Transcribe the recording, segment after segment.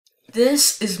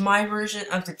This is my version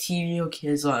of the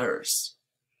TVOKids letters.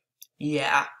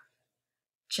 Yeah,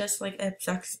 just like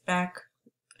X's back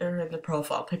there in the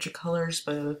profile picture colors,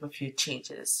 but with a few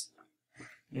changes.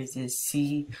 This is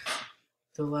C.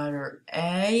 The letter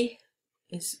A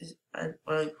is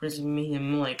made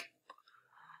him like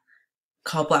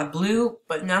called black blue,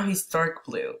 but now he's dark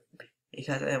blue.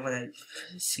 Because when I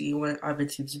see one of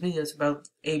YouTube's videos about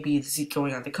A, B, and C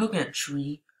going on the coconut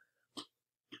tree,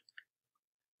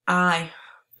 I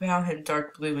found him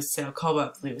dark blue instead of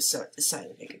cobalt blue, so I decided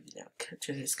to make him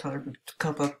change his color from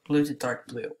cobalt blue to dark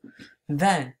blue.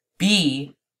 Then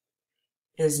B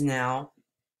is now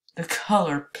the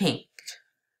color pink.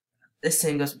 This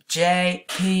thing goes J,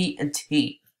 P, and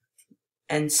T.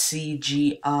 And C,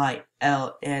 G, I,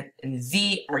 L, N, and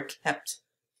Z are kept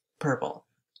purple.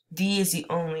 D is the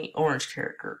only orange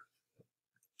character.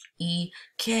 E,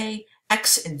 K,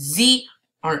 X, and Z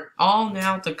are all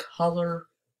now the color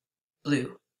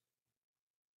blue.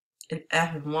 And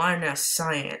F and Y are now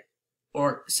cyan,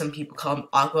 or some people call them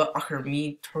aqua,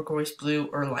 aquamarine, turquoise blue,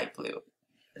 or light blue.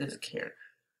 It doesn't care.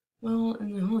 Well,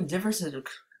 and the only difference is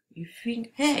you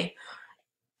think, hey,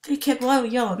 they kept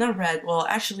yellow, not red. Well,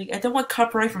 actually, I don't want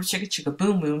copyright from Chicka Chicka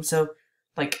Boom Boom, so,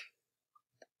 like,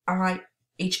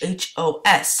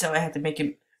 RIHHOS, so I had to make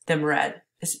them red.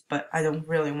 But I don't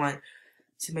really want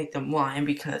to make them lime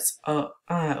because, well,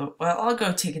 I'll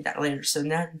go take that later. So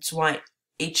that's why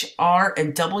HR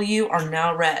and W are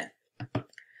now red.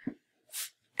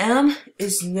 M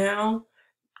is now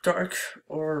dark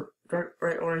or dark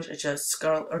bright orange, just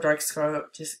scarlet or dark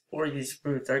scarlet, just or these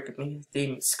blue dark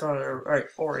means scarlet or bright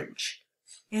orange.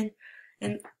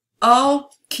 And O,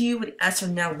 Q, and S are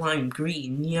now lime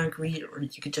green, neon green, or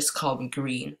you could just call them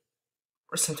green,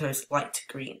 or sometimes light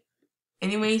green.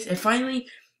 Anyways, and finally,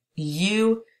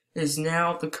 U is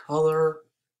now the color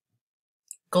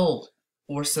gold,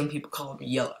 or some people call them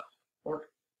yellow, or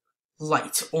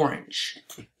light orange.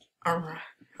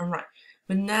 Alright.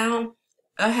 But now,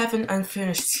 I have an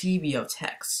unfinished TVO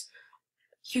text.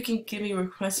 You can give me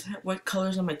requests what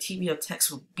colors on my TVO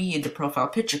text will be in the profile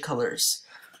picture colors.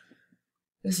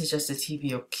 This is just a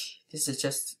TVO.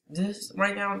 This.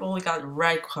 Right now, I've only got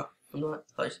red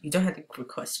colors. You don't have to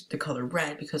request the color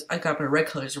red because I got my red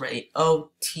colors ready. O,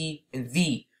 T, and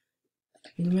V.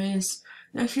 Anyways,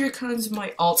 now here comes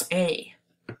my Alt A.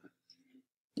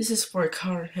 This is for a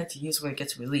color I had to use when it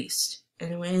gets released.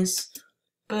 Anyways,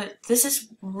 but this is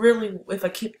really, if I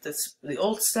keep the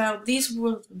old style, these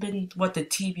would have been what the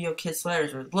TVOKids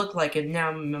letters would look like, and now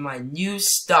I'm in my new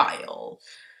style.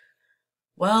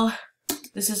 Well,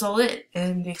 this is all it,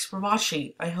 and thanks for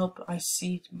watching. I hope I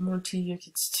see more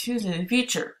TVOKids 2s in the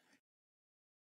future.